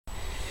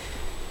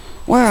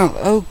Well,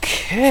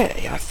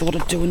 okay, I thought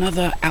I'd do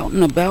another out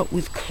and about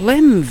with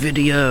Clem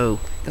video,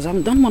 because I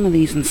haven't done one of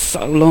these in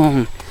so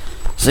long.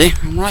 See,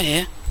 I'm right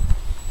here.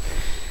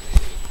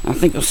 I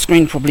think your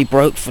screen probably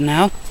broke for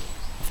now.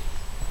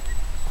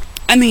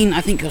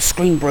 I think your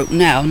screen broke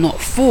now,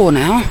 not for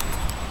now.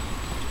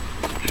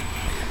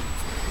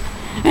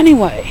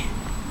 Anyway,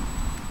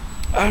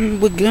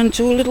 we're going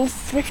to a little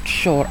thrift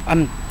shop.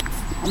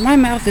 My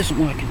mouth isn't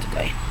working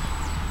today,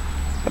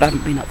 but I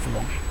haven't been up for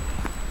long.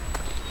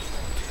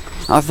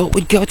 I thought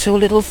we'd go to a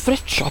little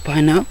thrift shop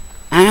I know,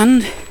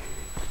 and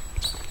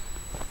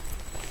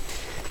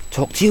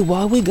talk to you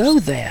while we go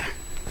there.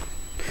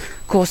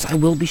 Of course, I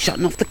will be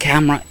shutting off the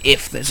camera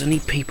if there's any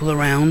people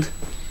around.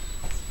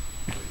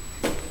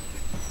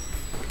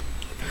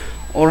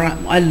 Or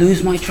I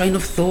lose my train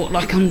of thought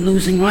like I'm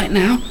losing right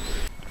now.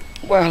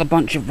 Well, a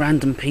bunch of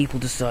random people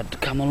decided to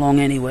come along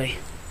anyway.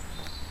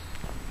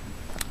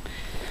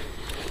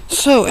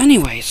 So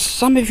anyways,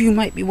 some of you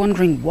might be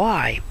wondering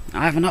why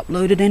I haven't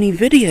uploaded any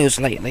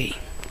videos lately.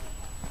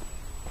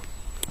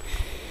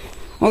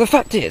 Well, the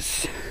fact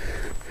is,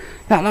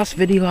 that last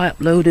video I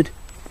uploaded,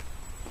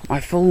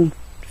 my full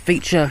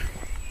feature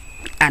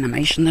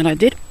animation that I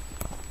did,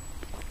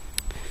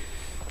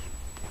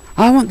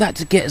 I want that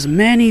to get as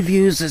many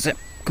views as it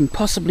can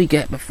possibly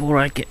get before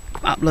I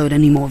upload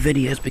any more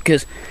videos,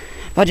 because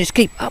if I just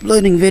keep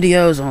uploading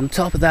videos on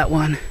top of that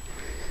one,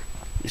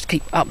 just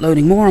keep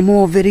uploading more and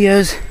more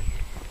videos,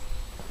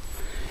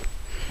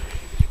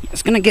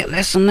 it's going to get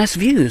less and less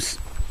views.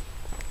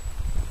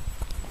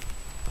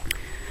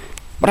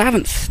 But I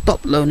haven't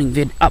stopped uploading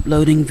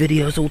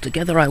videos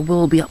altogether. I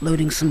will be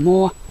uploading some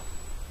more.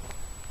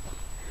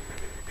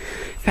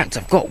 In fact,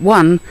 I've got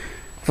one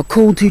for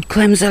Cool Dude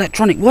Clem's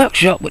Electronic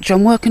Workshop, which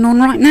I'm working on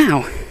right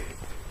now.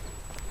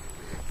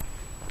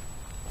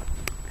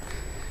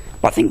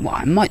 But I think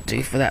what I might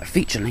do for that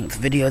feature-length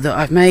video that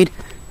I've made,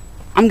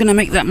 I'm going to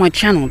make that my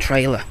channel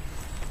trailer.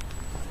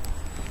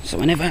 So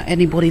whenever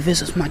anybody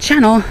visits my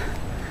channel,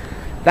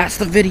 that's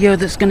the video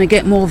that's going to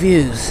get more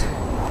views.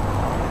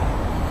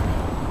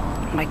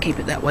 I might keep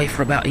it that way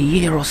for about a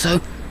year or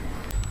so.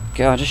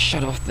 Okay, I'll just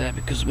shut off there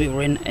because we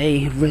were in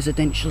a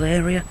residential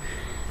area.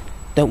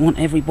 Don't want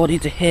everybody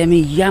to hear me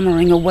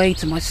yammering away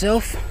to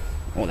myself.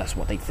 Or that's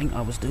what they think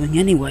I was doing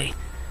anyway.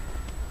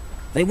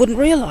 They wouldn't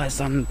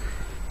realise I'm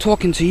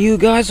talking to you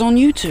guys on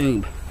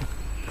YouTube.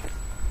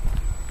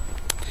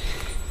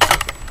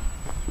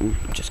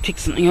 Just kick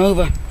something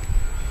over.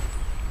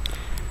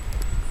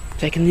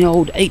 Taking the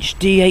old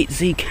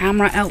HD8Z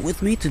camera out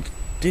with me to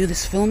do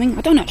this filming.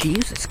 I don't actually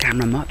use this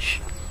camera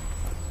much.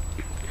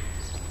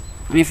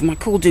 For my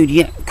Cool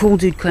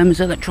Dude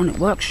Clem's Electronic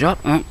Workshop.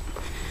 Oh,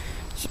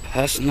 there's a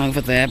person over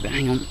there, but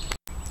hang on.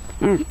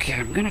 Okay,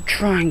 I'm gonna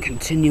try and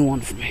continue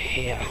on from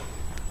here.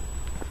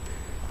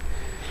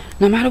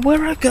 No matter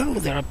where I go,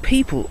 there are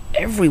people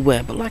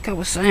everywhere, but like I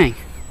was saying,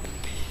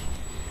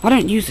 I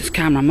don't use this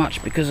camera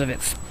much because of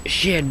its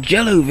sheer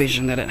jello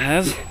vision that it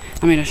has.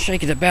 I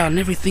shake it about and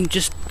everything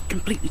just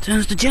completely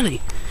turns to jelly,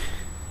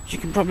 as you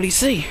can probably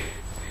see,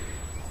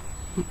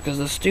 because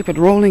of the stupid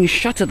rolling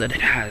shutter that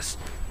it has.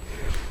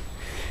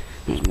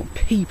 There's more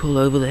people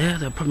over there.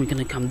 They're probably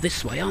going to come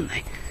this way, aren't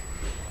they?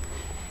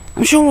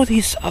 I'm sure all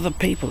these other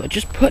people are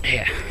just put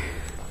here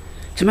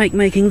to make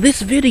making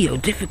this video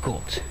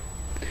difficult.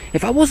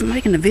 If I wasn't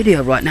making a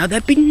video right now,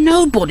 there'd be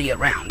nobody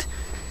around.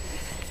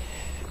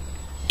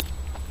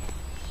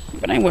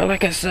 But anyway,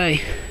 like I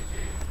say,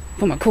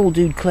 for my Cool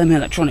Dude Clem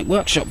Electronic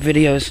Workshop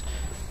videos,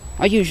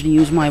 I usually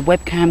use my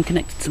webcam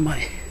connected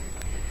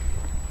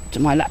to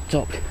my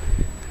laptop,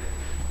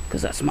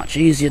 because that's much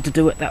easier to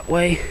do it that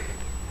way.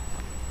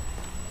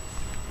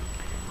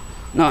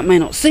 Now, it may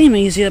not seem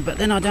easier, but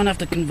then I don't have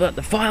to convert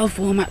the file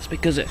formats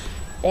because it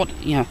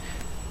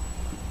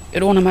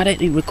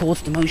automatically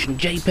records to motion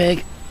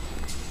JPEG.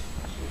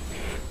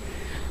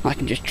 I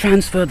can just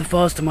transfer the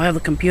files to my other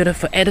computer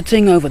for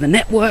editing over the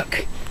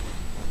network,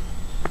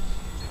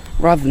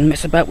 rather than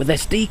mess about with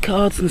SD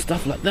cards and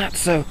stuff like that.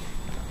 So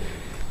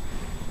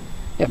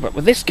yeah, but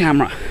with this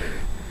camera,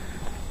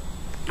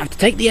 I have to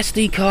take the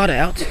SD card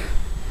out,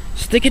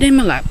 stick it in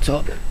my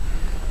laptop,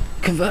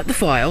 convert the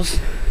files,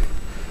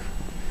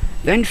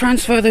 then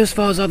transfer those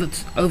files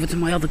over to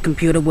my other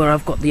computer where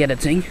I've got the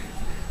editing.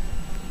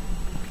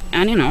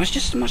 And it's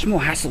just much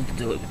more hassle to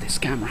do it with this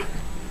camera.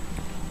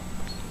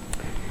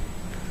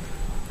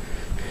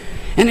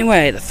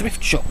 Anyway, the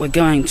thrift shop we're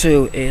going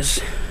to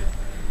is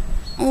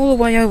all the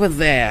way over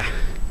there.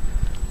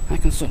 I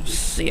can sort of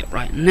see it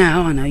right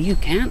now. I know you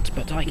can't,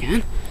 but I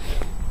can.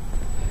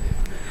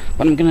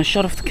 But I'm going to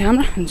shut off the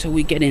camera until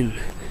we get in.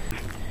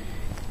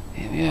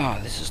 Here we are.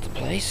 This is the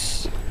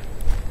place.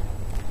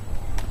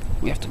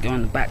 We have to go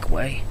in the back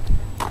way.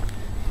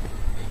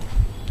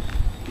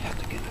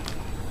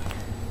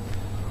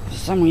 For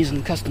some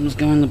reason, customers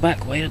go in the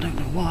back way. I don't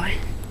know why.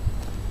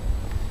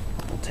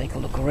 We'll take a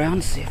look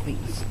around, see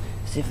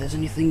if there's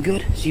anything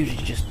good. It's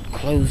usually just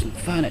clothes and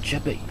furniture,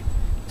 but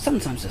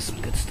sometimes there's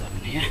some good stuff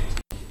in here.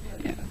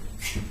 Yeah.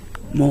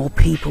 More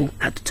people.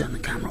 Had to turn the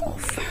camera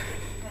off.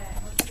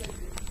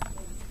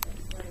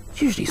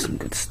 usually some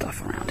good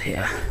stuff around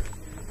here.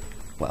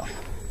 Well,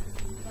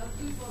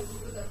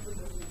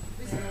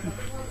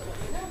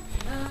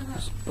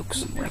 there's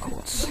books and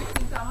records.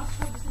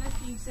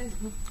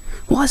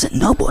 Why is it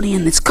nobody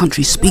in this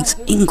country speaks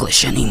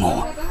English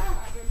anymore?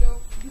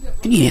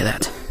 Can you hear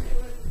that?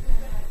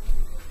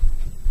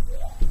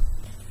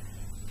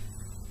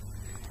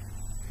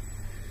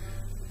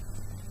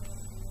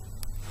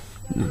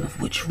 None of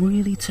which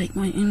really take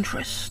my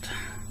interest.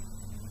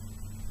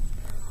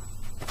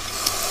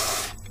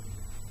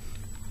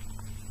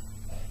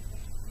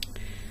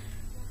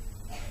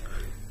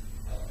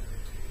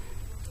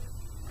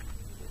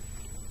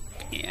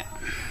 Yeah.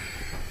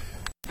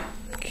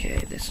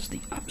 Okay, this is the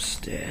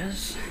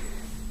upstairs.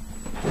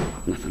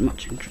 Nothing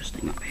much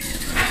interesting up here,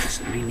 though.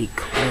 Just mainly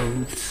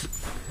clothes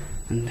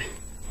and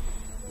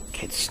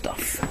kids'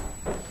 stuff.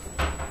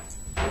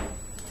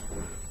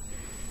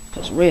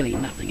 There's really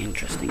nothing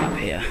interesting up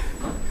here.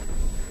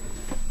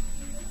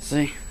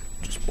 See?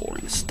 Just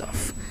boring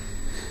stuff.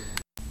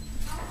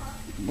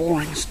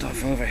 Boring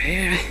stuff over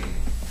here.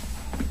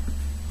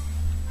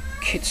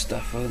 Kid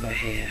stuff over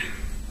here.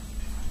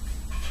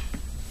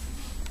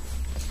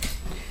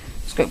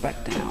 Let's go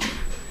back down.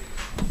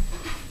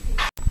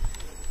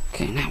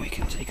 Okay, now we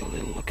can take a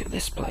little look at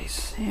this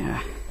place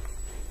here.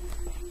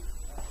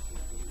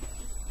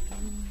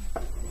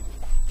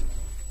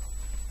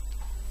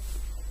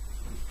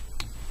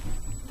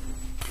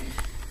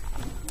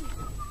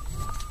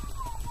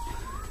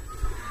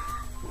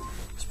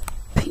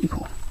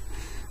 People.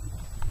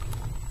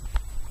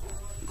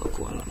 Got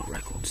quite a lot of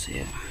records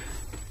here.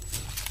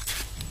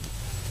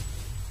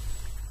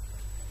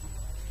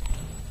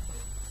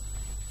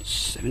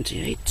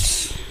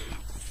 '78s,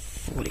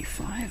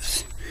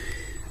 '45s,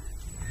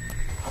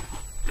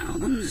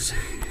 albums.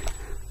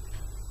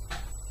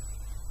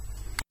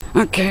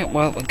 Okay,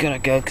 well, we're gonna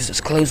go because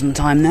it's closing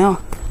time now.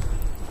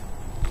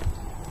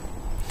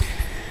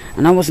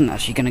 And I wasn't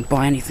actually gonna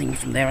buy anything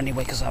from there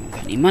anyway because I haven't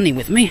got any money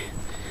with me.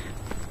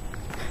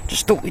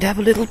 Just thought we'd have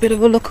a little bit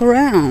of a look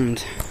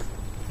around.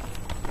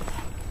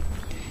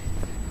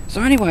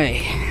 So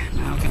anyway,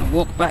 now I'm gonna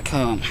walk back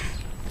home.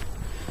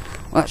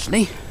 Well,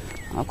 actually,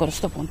 I've got to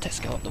stop on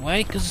Tesco up the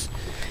way because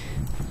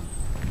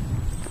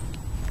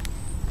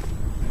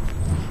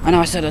I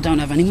know I said I don't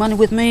have any money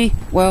with me.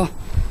 Well,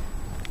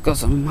 I've got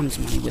some mum's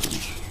money with me.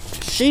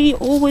 She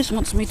always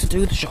wants me to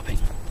do the shopping.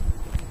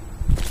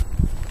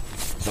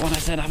 So when I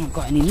said I haven't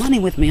got any money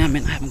with me, I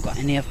meant I haven't got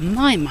any of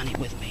my money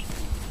with me.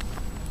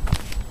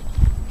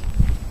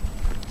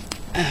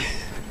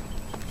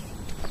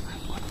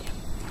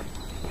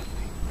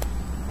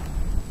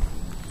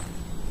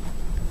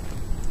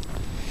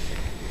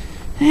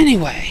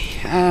 Anyway,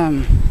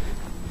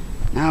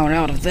 now we're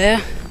out of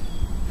there.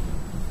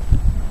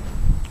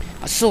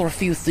 I saw a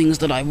few things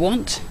that I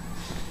want.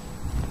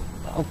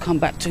 I'll come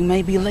back to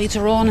maybe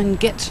later on and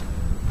get.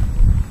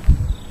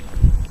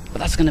 But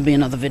that's going to be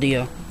another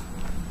video.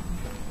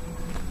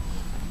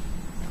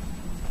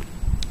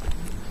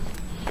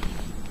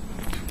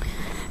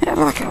 Yeah,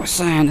 like I was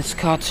saying, this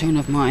cartoon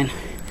of mine.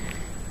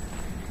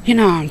 You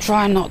know, I'm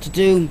trying not to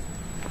do,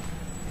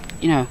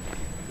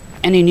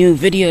 any new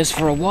videos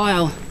for a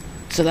while.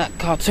 So that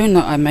cartoon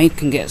that I made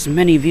can get as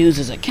many views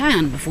as it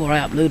can before I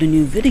upload a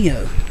new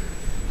video.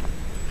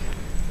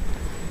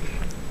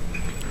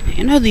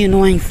 You know the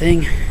annoying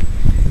thing?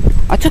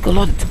 I took a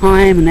lot of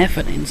time and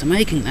effort into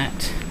making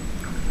that,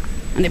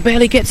 and it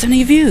barely gets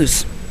any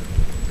views.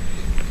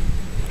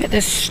 Yet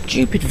there's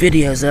stupid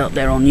videos out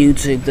there on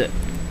YouTube that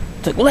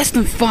took less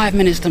than 5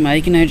 minutes to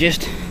make,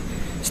 just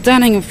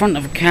standing in front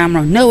of a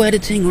camera, no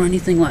editing or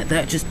anything like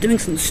that, just doing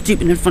something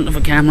stupid in front of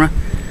a camera.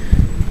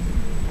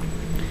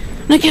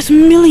 And it gets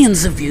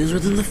millions of views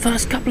within the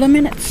first couple of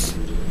minutes.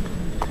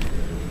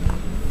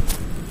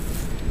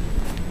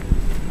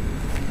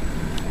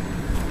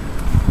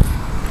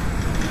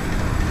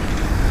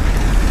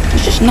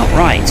 It's just not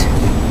right.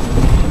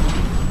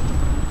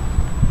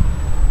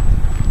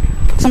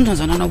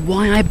 Sometimes I don't know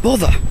why I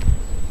bother.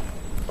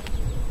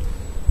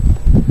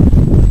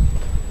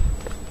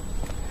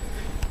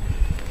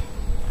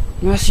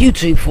 That's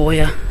YouTube for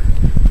you.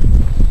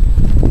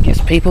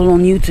 Guess people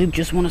on YouTube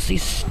just want to see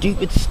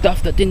stupid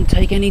stuff that didn't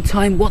take any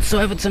time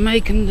whatsoever to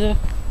make, and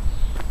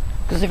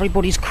because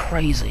everybody's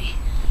crazy.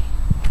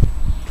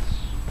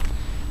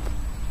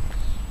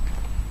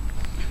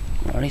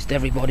 Or at least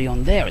everybody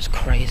on there is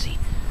crazy.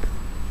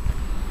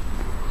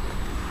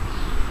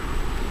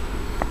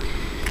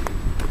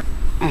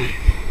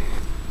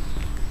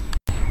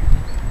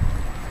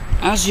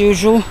 As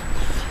usual,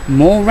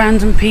 more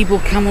random people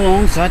come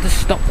along, so I had to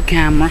stop the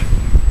camera.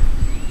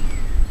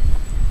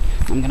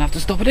 I'm gonna have to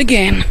stop it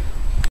again.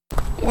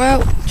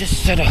 Well,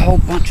 just said a whole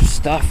bunch of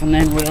stuff and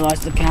then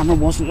realised the camera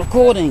wasn't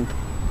recording.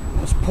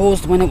 It was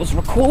paused when it was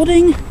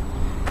recording.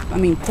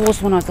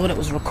 Paused when I thought it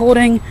was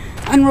recording,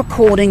 and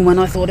recording when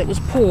I thought it was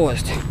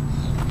paused.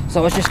 So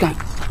I was just going.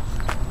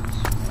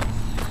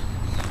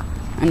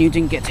 And you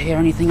didn't get to hear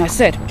anything I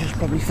said, which was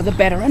probably for the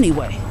better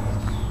anyway.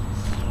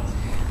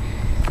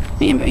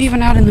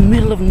 Even out in the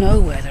middle of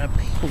nowhere, there are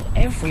people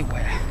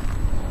everywhere.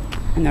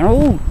 and they're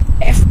all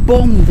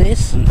F-bomb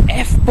this and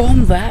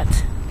F-bomb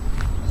that.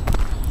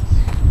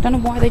 Don't know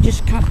why they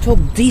just can't talk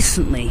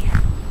decently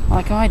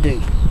like I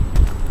do.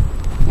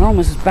 They're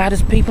almost as bad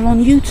as people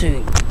on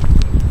YouTube.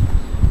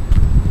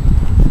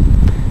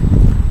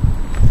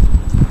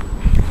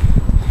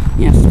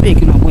 Yeah,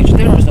 speaking of which,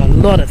 there is a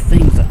lot of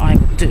things that I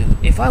would do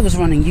if I was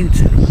running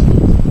YouTube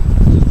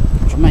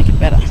to make it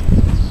better.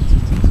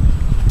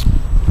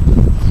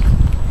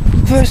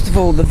 First of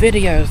all, the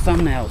video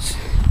thumbnails.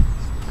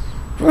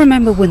 Do you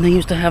remember when they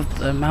used to have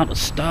the amount of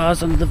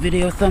stars under the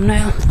video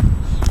thumbnail?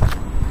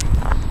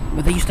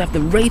 Where they used to have the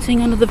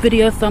rating under the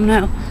video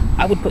thumbnail?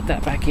 I would put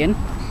that back in.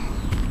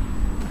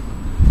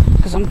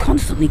 Because I'm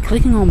constantly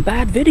clicking on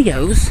bad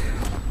videos,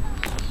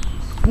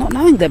 not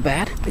knowing they're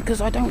bad, because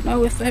I don't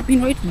know if they've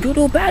been rated good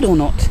or bad or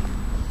not.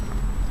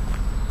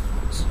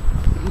 So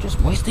I'm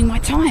just wasting my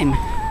time.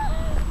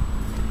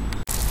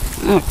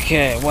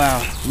 Okay,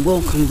 well,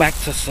 welcome back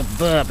to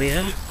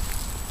suburbia.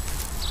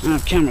 Our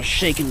camera's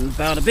shaking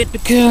about a bit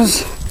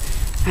because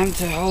having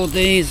to hold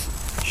these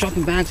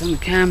shopping bags and the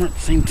camera at the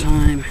same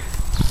time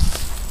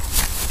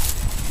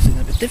is a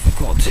little bit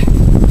difficult.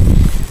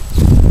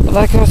 But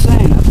like I was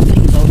saying, other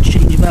things I would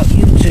change about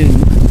YouTube.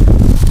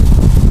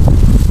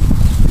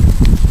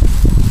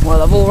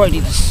 Well, I've already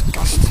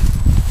discussed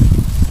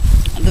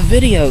the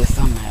video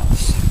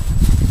thumbnails.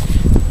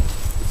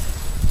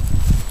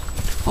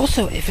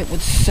 Also, if it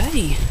would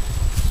say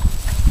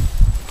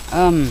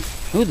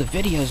who the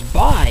videos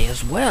by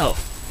as well,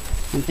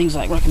 and things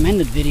like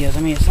recommended videos.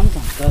 I mean, it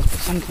sometimes does, but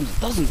sometimes it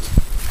doesn't.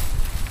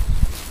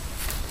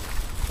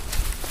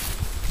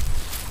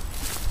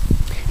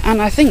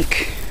 And I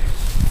think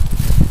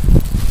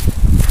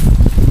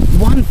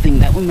one thing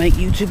that will make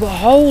YouTube a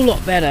whole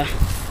lot better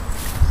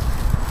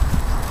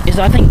is,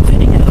 I think,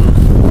 videos.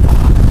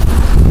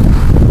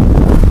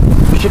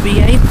 You should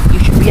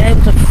be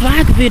able to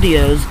flag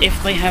videos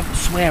if they have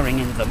swearing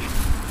in them.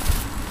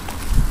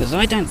 Because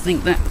I don't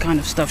think that kind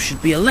of stuff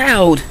should be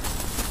allowed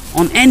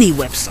on any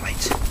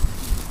website.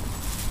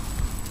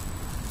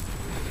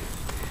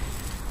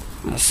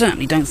 I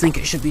certainly don't think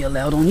it should be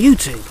allowed on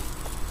YouTube.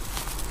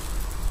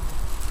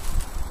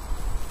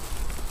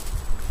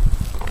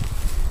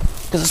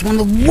 Because it's one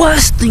of the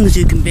worst things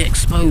you can be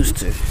exposed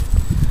to.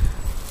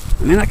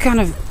 I mean, that kind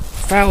of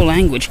foul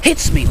language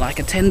hits me like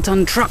a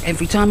 10-ton truck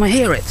every time I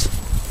hear it.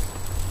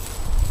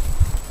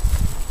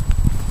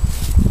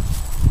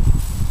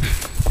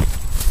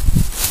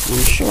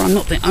 I'm sure I'm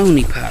not the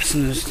only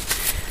person who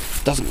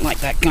doesn't like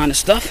that kind of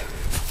stuff.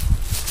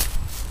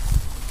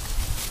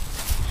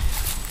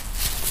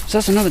 So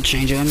that's another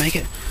change I would make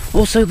it.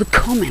 Also, the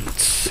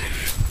comments.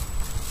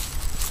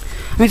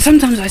 I mean,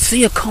 sometimes I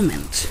see a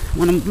comment,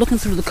 when I'm looking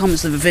through the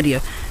comments of a video,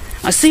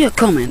 I see a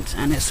comment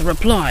and it's a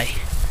reply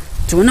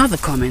to another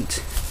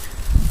comment.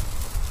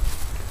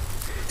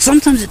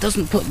 Sometimes it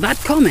doesn't put that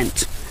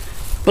comment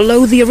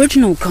below the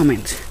original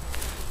comment.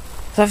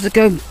 So I have to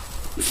go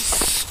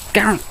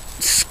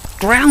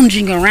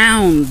scrounging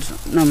around.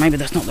 No, maybe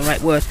that's not the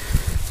right word.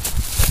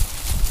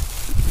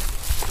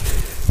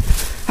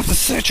 I have to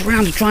search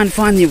around to try and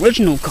find the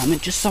original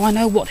comment just so I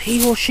know what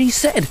he or she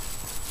said.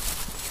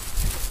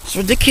 It's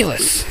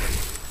ridiculous.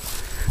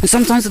 And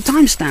sometimes the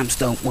timestamps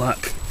don't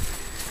work.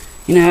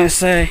 You know,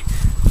 say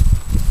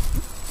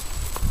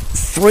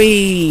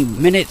 3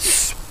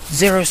 minutes,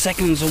 0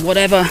 seconds or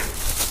whatever.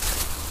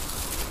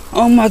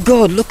 Oh my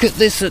god, look at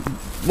this at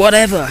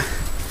whatever.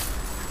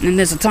 And then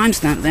there's a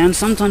timestamp there, and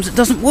sometimes it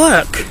doesn't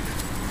work.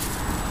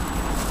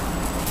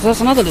 So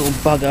that's another little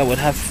bug I would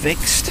have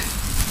fixed.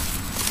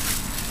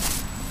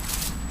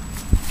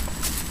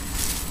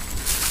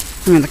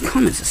 I mean, the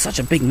comments are such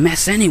a big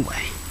mess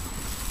anyway.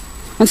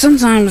 And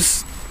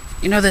sometimes,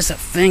 you know, there's that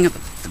thing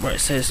where it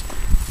says,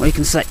 where you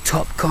can select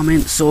top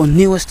comments or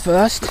newest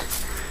first.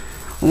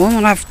 Well,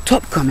 when I have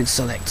top comments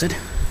selected,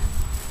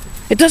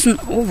 it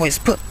doesn't always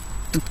put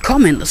the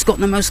comment that's got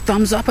the most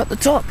thumbs up at the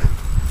top,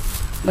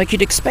 like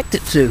you'd expect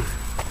it to.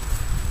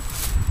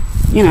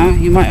 You know,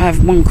 you might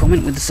have one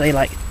comment with, say,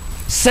 like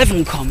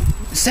 7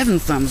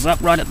 thumbs up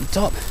right at the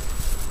top.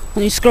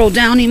 When you scroll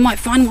down, you might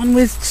find one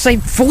with, say,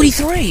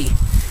 43.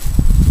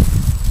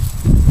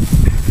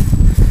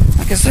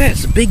 Like I say,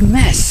 it's a big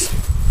mess,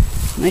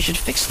 and they should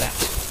fix that.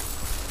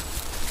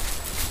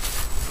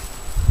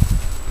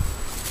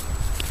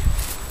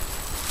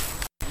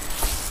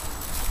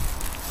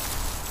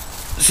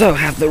 So,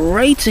 have the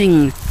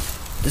rating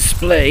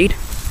displayed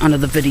under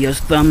the video's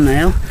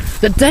thumbnail,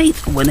 the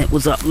date when it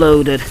was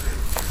uploaded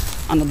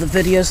under the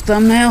video's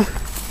thumbnail,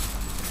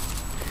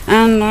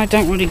 and I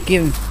don't really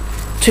give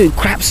 2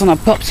 craps on a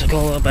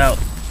popsicle about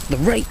the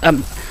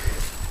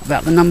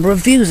about the number of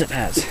views it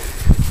has.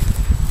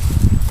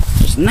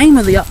 Just name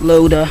of the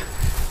uploader,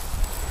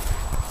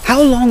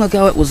 how long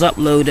ago it was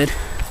uploaded,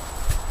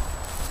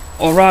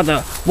 or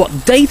rather,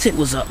 what date it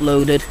was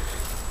uploaded,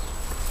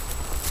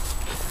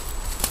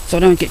 so I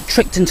don't get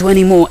tricked into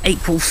any more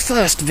April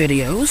 1st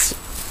videos.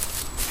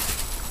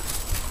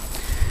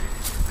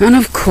 And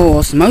of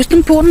course, most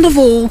important of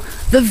all,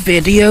 the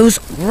video's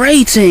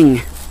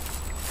rating.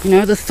 You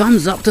know, the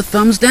thumbs up to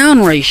thumbs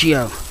down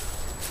ratio.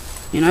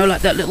 You know,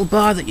 like that little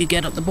bar that you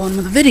get at the bottom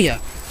of the video.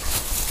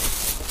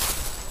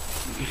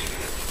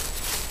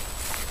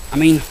 I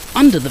mean,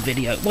 under the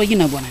video. Well, you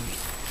know what I mean.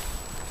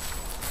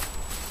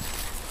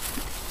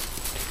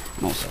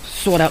 And also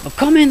sort out the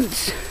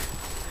comments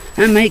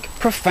and make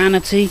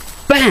profanity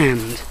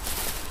banned.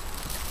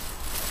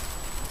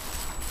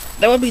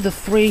 That would be the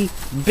 3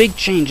 big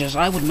changes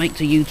I would make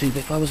to YouTube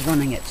if I was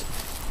running it.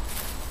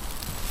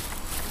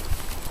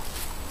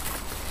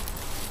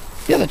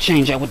 The other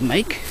change I would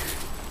make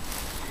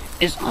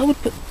is I would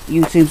put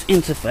YouTube's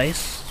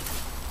interface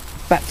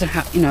back to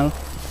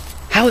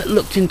how it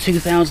looked in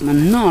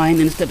 2009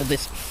 instead of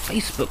this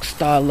Facebook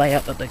style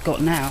layout that they've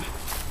got now.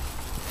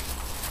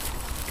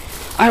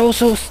 I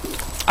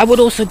would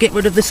also get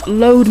rid of this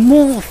load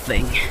more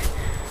thing.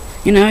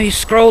 You know, you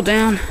scroll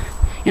down,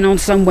 you know, on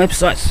some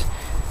websites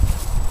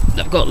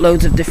they've got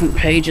loads of different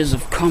pages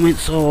of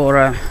comments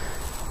or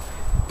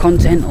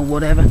content or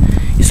whatever.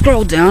 You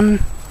scroll down,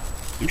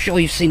 I'm sure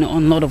you've seen it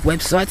on a lot of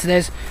websites,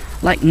 there's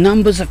like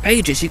numbers of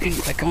pages you can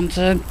click on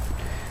to,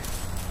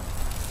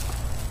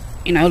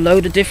 you know,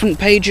 load a different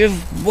page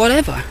of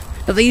whatever.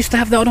 But they used to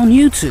have that on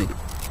YouTube,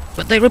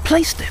 but they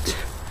replaced it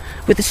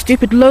with the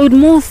stupid load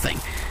more thing.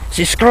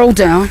 So you scroll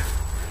down,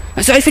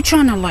 and so if you're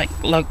trying to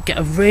like get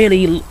a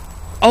really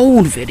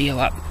old video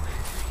up,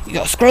 you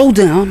gotta scroll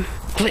down,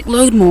 click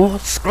load more,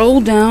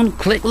 scroll down,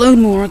 click load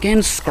more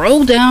again,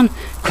 scroll down,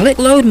 click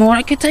load more.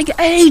 It could take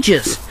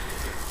ages.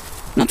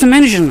 Not to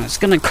mention it's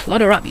gonna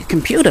clutter up your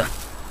computer.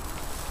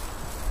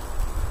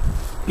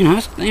 You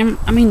know,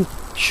 I mean,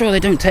 sure they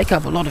don't take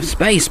up a lot of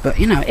space, but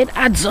you know, it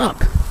adds up.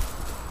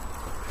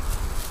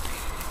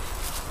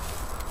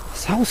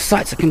 This whole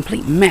site's a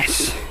complete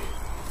mess.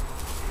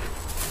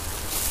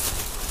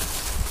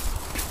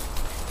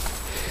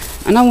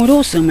 And I would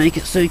also make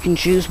it so you can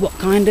choose what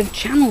kind of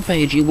channel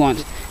page you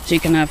want. So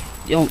you can have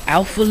the old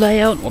alpha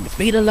layout, or the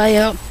beta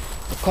layout,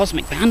 the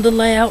cosmic panda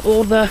layout,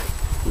 or the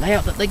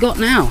layout that they got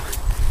now.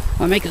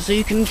 I make it so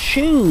you can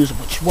choose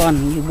which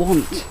one you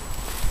want,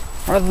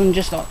 rather than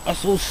just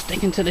us all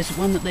sticking to this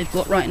one that they've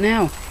got right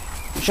now,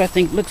 which I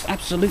think looks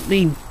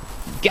absolutely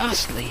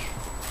ghastly.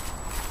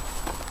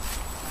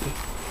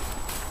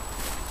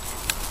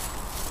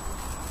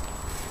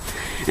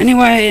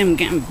 Anyway, I'm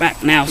getting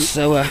back now,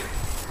 so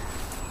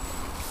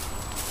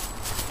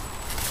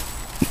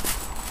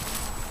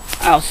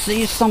I'll see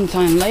you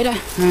sometime later,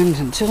 and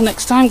until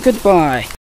next time, goodbye.